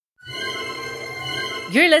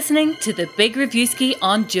You're listening to the Big Reviewski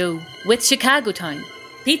on Joe with Chicago Time.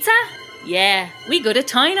 Pizza? Yeah, we go to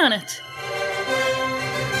town on it.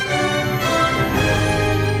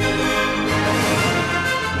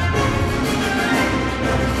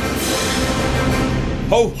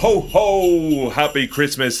 Ho, ho, ho! Happy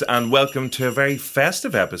Christmas and welcome to a very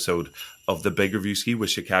festive episode of the Big Reviewski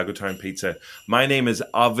with Chicago Town Pizza. My name is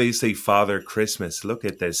obviously Father Christmas. Look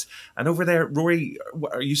at this. And over there, Rory,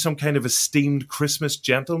 are you some kind of esteemed Christmas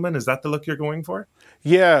gentleman? Is that the look you're going for?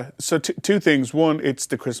 Yeah, so two things. One, it's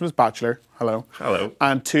the Christmas Bachelor. Hello. Hello.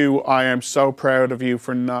 And two, I am so proud of you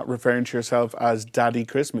for not referring to yourself as Daddy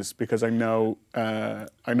Christmas, because I know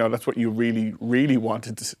that's what you really, really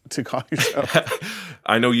wanted to call yourself.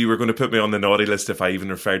 I know you were going to put me on the naughty list if I even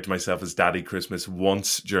referred to myself as Daddy Christmas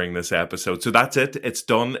once during this episode. So that's it. It's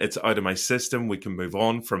done. It's out of my system. We can move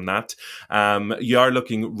on from that. You are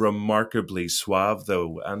looking remarkably suave,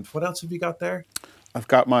 though. And what else have you got there? I've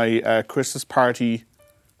got my Christmas party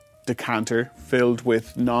decanter filled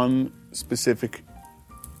with non-specific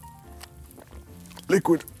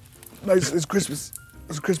liquid. Nice, it's Christmas.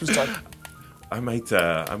 It's Christmas time. I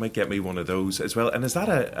might get me one of those as well. And is that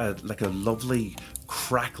a lovely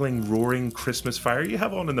crackling, roaring Christmas fire you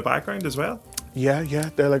have on in the background as well?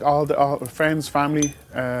 Yeah. They're like all friends, family.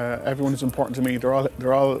 Everyone is important to me. They're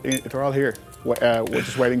all here. We're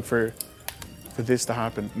just waiting for this to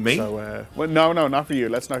happen. Me? So, no, not for you.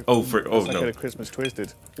 Let's not. No. Get a Christmas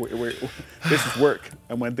twisted. This is work,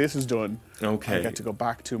 and when this is done, okay, I get to go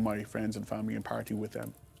back to my friends and family and party with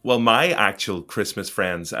them. Well, my actual Christmas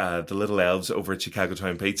friends, the little elves over at Chicago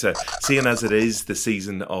Town Pizza, seeing as it is the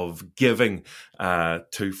season of giving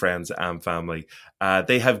to friends and family,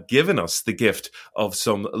 they have given us the gift of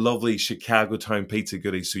some lovely Chicago Town Pizza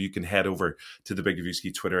goodies. So you can head over to the Big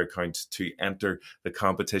Reviewski Twitter account to enter the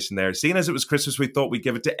competition there. Seeing as it was Christmas, we thought we'd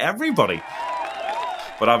give it to everybody.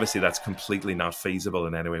 But obviously that's completely not feasible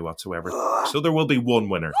in any way whatsoever. So there will be one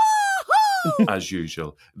winner, as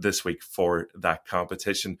usual, this week for that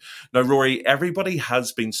competition. Now, Rory, everybody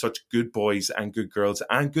has been such good boys and good girls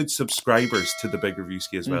and good subscribers to the Big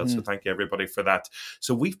Reviewski as well. Mm-hmm. So thank you, everybody, for that.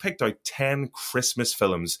 So we've picked out 10 Christmas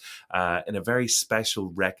films in a very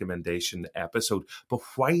special recommendation episode. But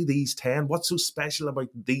why these 10? What's so special about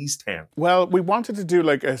these 10? Well, we wanted to do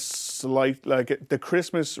like a slight, like the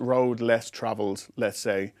Christmas road less traveled, let's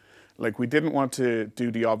say. Like, we didn't want to do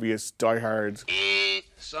the obvious Die Hard.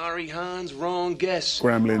 Sorry, Hans, wrong guess.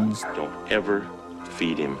 Gremlins. Don't ever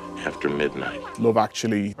feed him after midnight. Love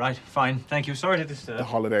Actually. Right, fine. Thank you. Sorry to disturb. The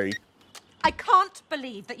Holiday. I can't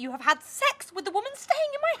believe that you have had sex with the woman staying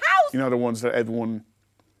in my house. You know, the ones that everyone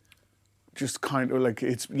just kind of like,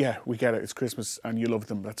 we get it. It's Christmas and you love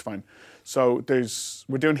them. That's fine. So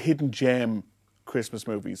we're doing hidden gem Christmas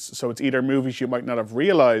movies. So it's either movies you might not have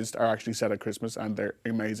realised are actually set at Christmas and they're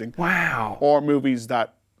amazing. Wow. Or movies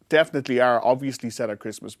that definitely are obviously set at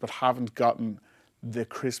Christmas but haven't gotten the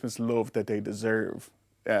Christmas love that they deserve,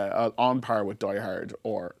 on par with Die Hard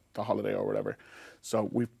or The Holiday or whatever. So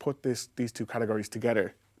we've put these two categories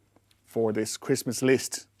together for this Christmas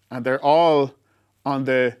list, and they're all on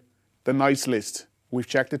the nice list. We've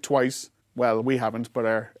checked it twice. Well, we haven't, but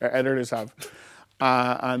our editors have.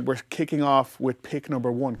 And we're kicking off with pick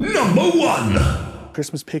number 1. Number 1!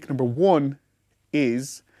 Christmas pick number 1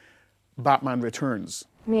 is Batman Returns.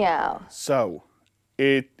 Meow. So,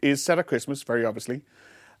 it is set at Christmas, very obviously.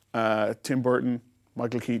 Tim Burton,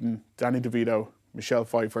 Michael Keaton, Danny DeVito, Michelle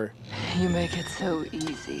Pfeiffer. You make it so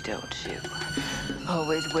easy, don't you?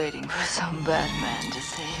 Always waiting for some bad man to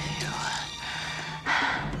save you.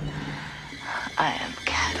 I am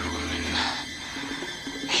Catwoman.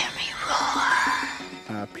 Hear me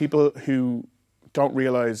roar. People who don't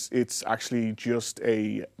realise it's actually just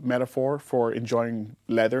a metaphor for enjoying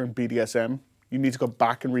leather and BDSM, you need to go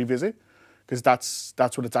back and revisit, because that's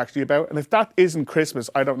what it's actually about. And if that isn't Christmas,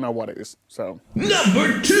 I don't know what is. So,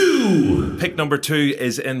 number 2! Pick number 2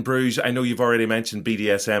 is In Bruges. I know you've already mentioned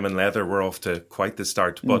BDSM and leather. We're off to quite the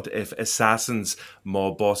start. But if assassins,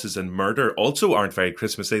 mob bosses and murder also aren't very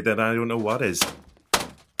Christmassy, then I don't know what is.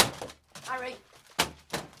 Harry.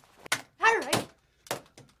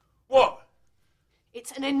 What?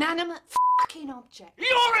 It's an inanimate fucking object.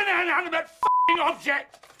 You're an inanimate f***ing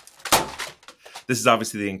object! This is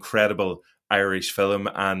obviously the incredible Irish film,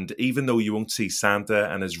 and even though you won't see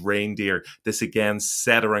Santa and his reindeer, this again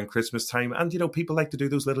set around Christmas time, and you know, people like to do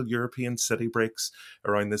those little European city breaks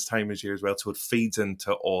around this time of year as well, so it feeds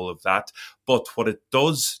into all of that. But what it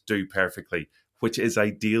does do perfectly, which is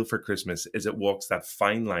ideal for Christmas, is it walks that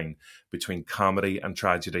fine line between comedy and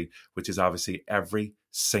tragedy, which is obviously every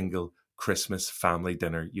single Christmas family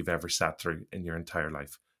dinner you've ever sat through in your entire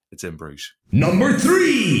life. It's in Bruges. Number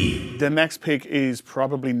 3. The next pick is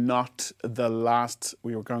probably not the last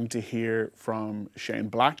we were going to hear from Shane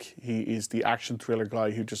Black. He is the action thriller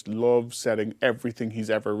guy who just loves setting everything he's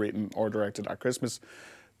ever written or directed at Christmas.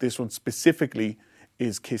 This one specifically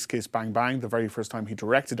is Kiss Kiss Bang Bang, the very first time he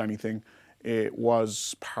directed anything. It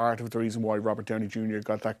was part of the reason why Robert Downey Jr.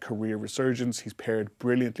 got that career resurgence. He's paired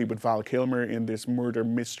brilliantly with Val Kilmer in this murder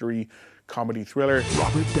mystery comedy thriller.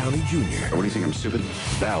 Robert Downey Jr. What do you think, I'm stupid?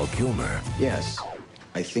 Val Kilmer. Yes,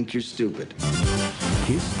 I think you're stupid.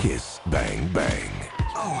 Kiss Kiss Bang Bang.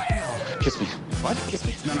 Oh, hell. Kiss me. What? Kiss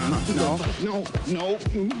me? No.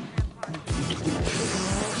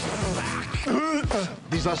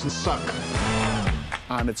 These lessons suck.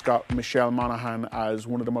 And it's got Michelle Monaghan as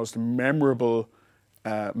one of the most memorable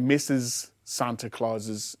Mrs. Santa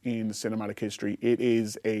Clauses in cinematic history. It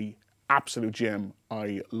is a absolute gem.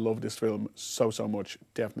 I love this film so much.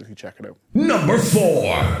 Definitely check it out. Number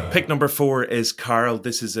 4. Pick number 4 is Carol.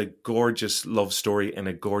 This is a gorgeous love story in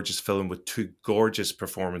a gorgeous film with 2 gorgeous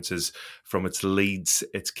performances from its leads.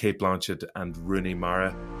 It's Cate Blanchett and Rooney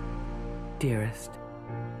Mara. Dearest,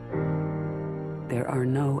 there are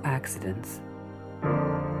no accidents,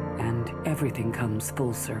 and everything comes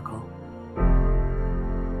full circle.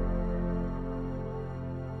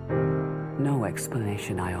 No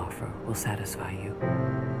explanation I offer will satisfy you.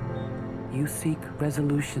 You seek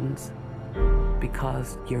resolutions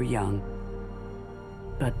because you're young,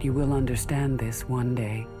 but you will understand this one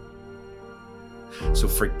day. So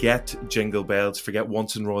forget Jingle Bells, forget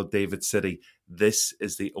Once in Royal David City. This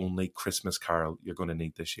is the only Christmas carol you're going to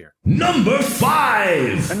need this year. Number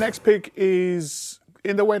 5. The next pick is,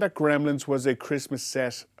 in the way that Gremlins was a Christmas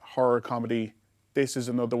set horror comedy, this is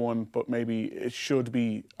another one, but maybe it should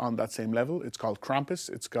be on that same level. It's called Krampus.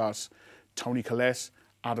 It's got Toni Collette,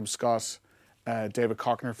 Adam Scott, David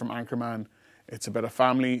Cockner from Anchorman. It's about a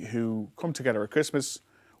family who come together at Christmas.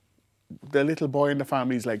 The little boy in the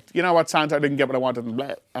family is like, you know what, Santa, I didn't get what I wanted.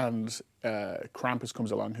 And Krampus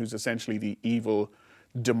comes along, who's essentially the evil,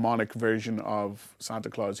 demonic version of Santa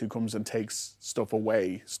Claus who comes and takes stuff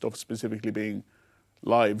away, stuff specifically being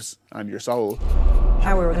lives and your soul.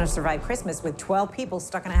 How we were going to survive Christmas with 12 people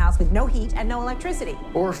stuck in a house with no heat and no electricity.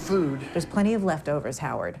 Or food. There's plenty of leftovers,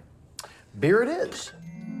 Howard. Beer it is.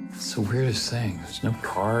 It's the weirdest thing. There's no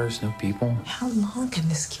cars, no people. How long can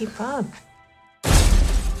this keep up?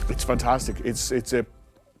 It's fantastic. It's a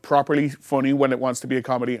properly funny when it wants to be a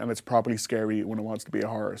comedy, and it's properly scary when it wants to be a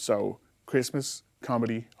horror. So Christmas,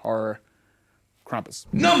 comedy, horror, Krampus.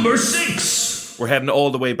 Number 6. We're heading all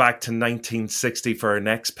the way back to 1960 for our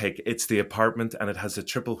next pick. It's The Apartment, and it has a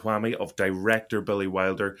triple whammy of director Billy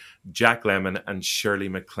Wilder, Jack Lemmon, and Shirley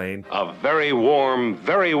MacLaine. A very warm,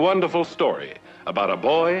 very wonderful story about a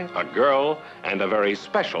boy, a girl, and a very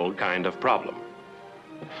special kind of problem.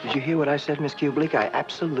 Did you hear what I said, Miss Kubelik? I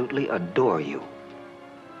absolutely adore you.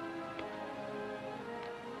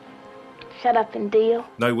 Shut up and deal.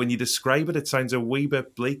 Now, when you describe it, it sounds a wee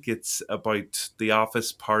bit bleak. It's about the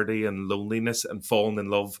office party and loneliness and falling in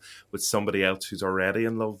love with somebody else who's already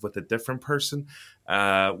in love with a different person,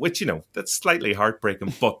 which, you know, that's slightly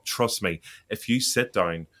heartbreaking. But trust me, if you sit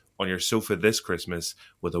down on your sofa this Christmas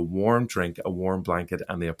with a warm drink, a warm blanket,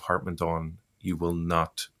 and The Apartment on, you will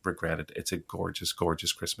not regret it. It's a gorgeous,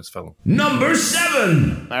 gorgeous Christmas film. Number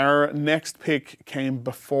 7. Our next pick came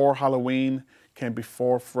before Halloween, came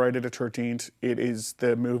before Friday the 13th. It is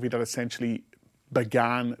the movie that essentially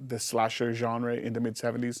began the slasher genre in the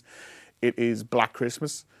mid-70s. It is Black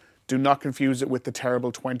Christmas. Do not confuse it with the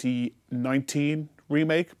terrible 2019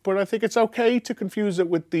 remake, but I think it's okay to confuse it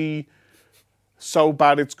with the so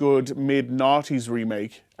bad it's good mid-noughties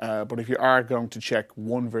remake. But if you are going to check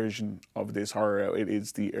one version of this horror out, it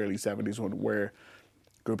is the early 70s one, where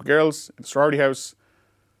a group of girls in a sorority house,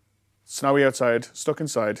 snowy outside, stuck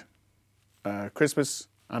inside, Christmas,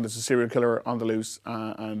 and there's a serial killer on the loose,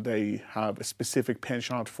 and they have a specific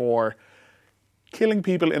penchant for killing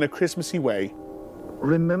people in a Christmassy way.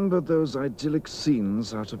 Remember those idyllic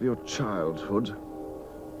scenes out of your childhood?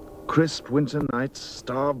 Crisp winter nights,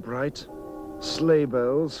 star bright, sleigh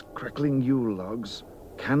bells, crackling Yule logs,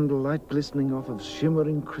 candlelight glistening off of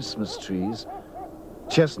shimmering Christmas trees,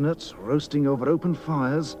 chestnuts roasting over open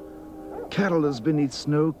fires, carolers beneath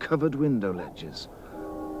snow-covered window ledges.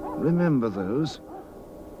 Remember those.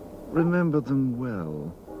 Remember them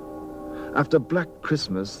well. After Black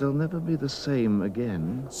Christmas, they'll never be the same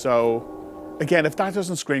again. So, again, if that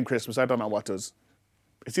doesn't scream Christmas, I don't know what does.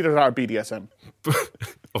 It's either that or BDSM.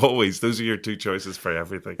 Always. Those are your two choices for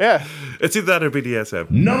everything. Yeah. It's either that or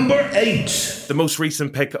BDSM. Number 8. The most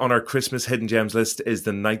recent pick on our Christmas Hidden Gems list is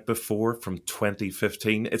The Night Before from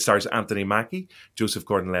 2015. It stars Anthony Mackie, Joseph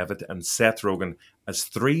Gordon-Levitt and Seth Rogen as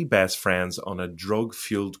three best friends on a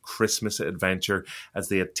drug-fueled Christmas adventure as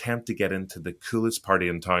they attempt to get into the coolest party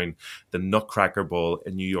in town, the Nutcracker Ball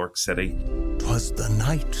in New York City. 'Twas the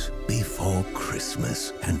night before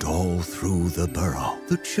Christmas, and all through the borough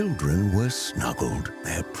the children were snuggled,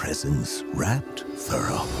 their presents wrapped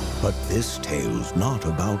thorough. But this tale's not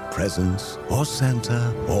about presents or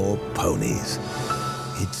Santa or ponies.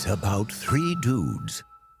 It's about three dudes,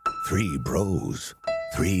 three bros,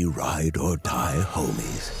 three ride-or-die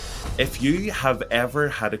homies. If you have ever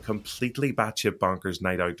had a completely batshit bonkers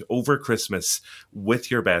night out over Christmas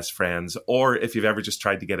with your best friends, or if you've ever just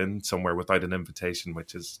tried to get in somewhere without an invitation,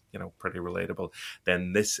 which is, pretty relatable,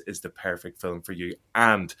 then this is the perfect film for you.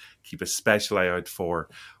 And keep a special eye out for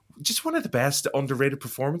just one of the best underrated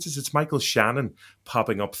performances. It's Michael Shannon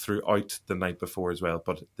popping up throughout The Night Before as well,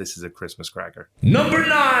 but this is a Christmas cracker. Number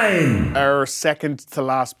 9. Our second to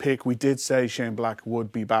last pick, we did say Shane Black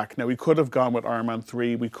would be back. Now, we could have gone with Iron Man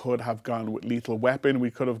 3, we could have gone with Lethal Weapon,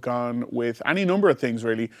 we could have gone with any number of things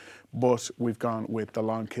really, but we've gone with The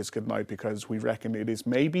Long Kiss Goodnight because we reckon it is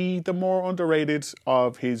maybe the more underrated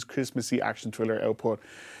of his Christmassy action thriller output.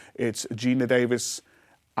 It's Gina Davis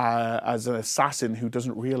as an assassin who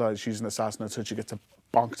doesn't realise she's an assassin until she gets a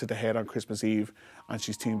bonk to the head on Christmas Eve, and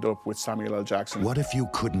she's teamed up with Samuel L. Jackson. What if you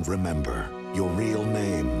couldn't remember your real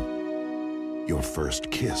name, your first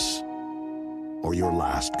kiss, or your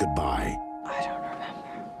last goodbye? I don't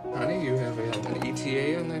remember. Honey, you have an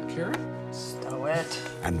ETA on that carrot? Stow it.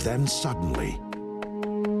 And then suddenly,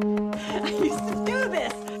 I used to do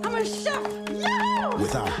this. I'm a chef. Yeah!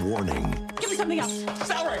 without warning, Give me something else.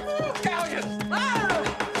 Celery! Scallions! Ah!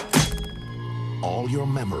 all your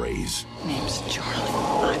memories Name's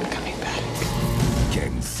Charlie. I'm coming back.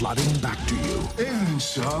 came flooding back to you. Hey,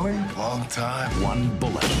 Charlie. Long time. One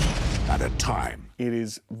bullet at a time. It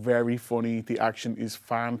is very funny. The action is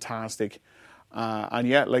fantastic. And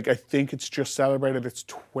yeah, I think it's just celebrated its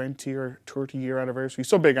 20 or 30 year anniversary.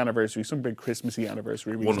 Some big anniversary, some big Christmassy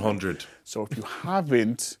anniversary. 100. So if you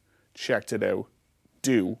haven't checked it out,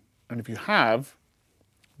 do. And if you have,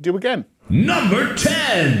 do again. Number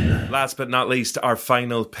 10. Last but not least, our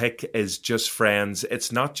final pick is Just Friends. It's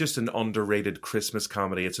not just an underrated Christmas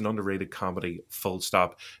comedy, it's an underrated comedy, full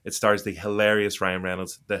stop. It stars the hilarious Ryan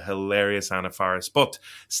Reynolds, the hilarious Anna Faris, but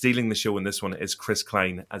stealing the show in this one is Chris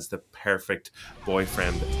Klein as the perfect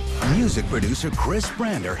boyfriend. Music producer Chris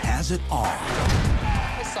Brander has it all.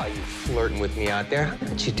 I saw you flirting with me out there. How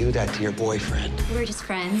did you do that to your boyfriend? We're just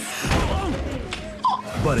friends.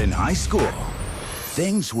 But in high school,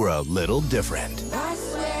 things were a little different.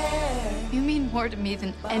 You mean more to me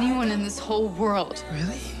than anyone in this whole world.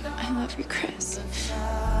 Really? I love you, Chris.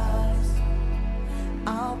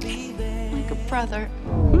 Like a brother.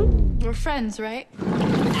 We're friends, right?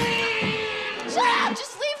 Shut up!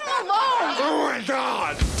 Just leave him alone! Oh my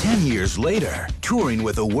God! 10 years later, touring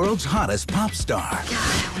with the world's hottest pop star. God,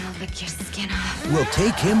 I want to lick your skin off. We'll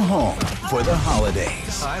take him home for the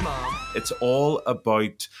holidays. Hi, Mom. It's all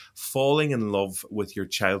about falling in love with your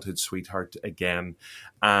childhood sweetheart again.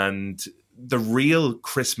 And the real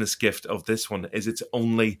Christmas gift of this one is it's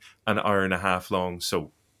only an hour and a half long.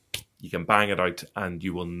 So you can bang it out and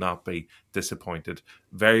you will not be disappointed.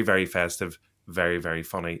 Very, very festive. Very, very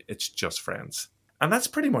funny. It's Just Friends. And that's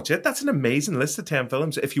pretty much it. That's an amazing list of 10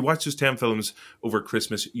 films. If you watch those 10 films over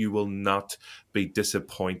Christmas, you will not be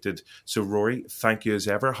disappointed. So, Rory, thank you as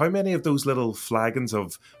ever. How many of those little flagons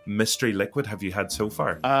of mystery liquid have you had so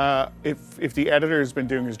far? If the editor's been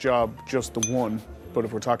doing his job, just the one. But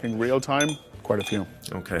if we're talking real time, quite a few.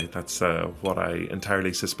 Okay, that's what I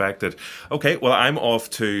entirely suspected. Okay, well,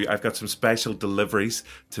 I've got some special deliveries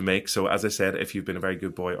to make. So as I said, if you've been a very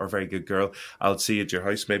good boy or a very good girl, I'll see you at your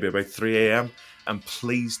house maybe about 3 a.m. And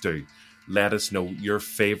please do let us know your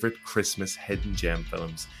favourite Christmas hidden gem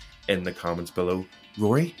films in the comments below.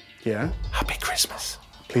 Rory? Yeah? Happy Christmas.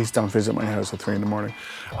 Please don't visit my house at 3 in the morning.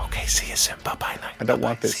 Okay, see you soon. Bye-bye now. I don't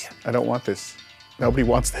want this. I don't want this. Nobody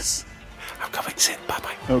wants this. I'm coming soon.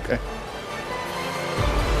 Bye-bye. Okay.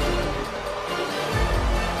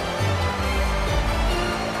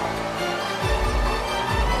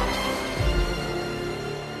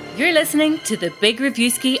 You're listening to the Big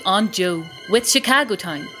Reviewski on Joe with Chicago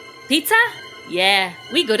Time. Pizza? Yeah,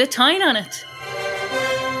 we go to town on it.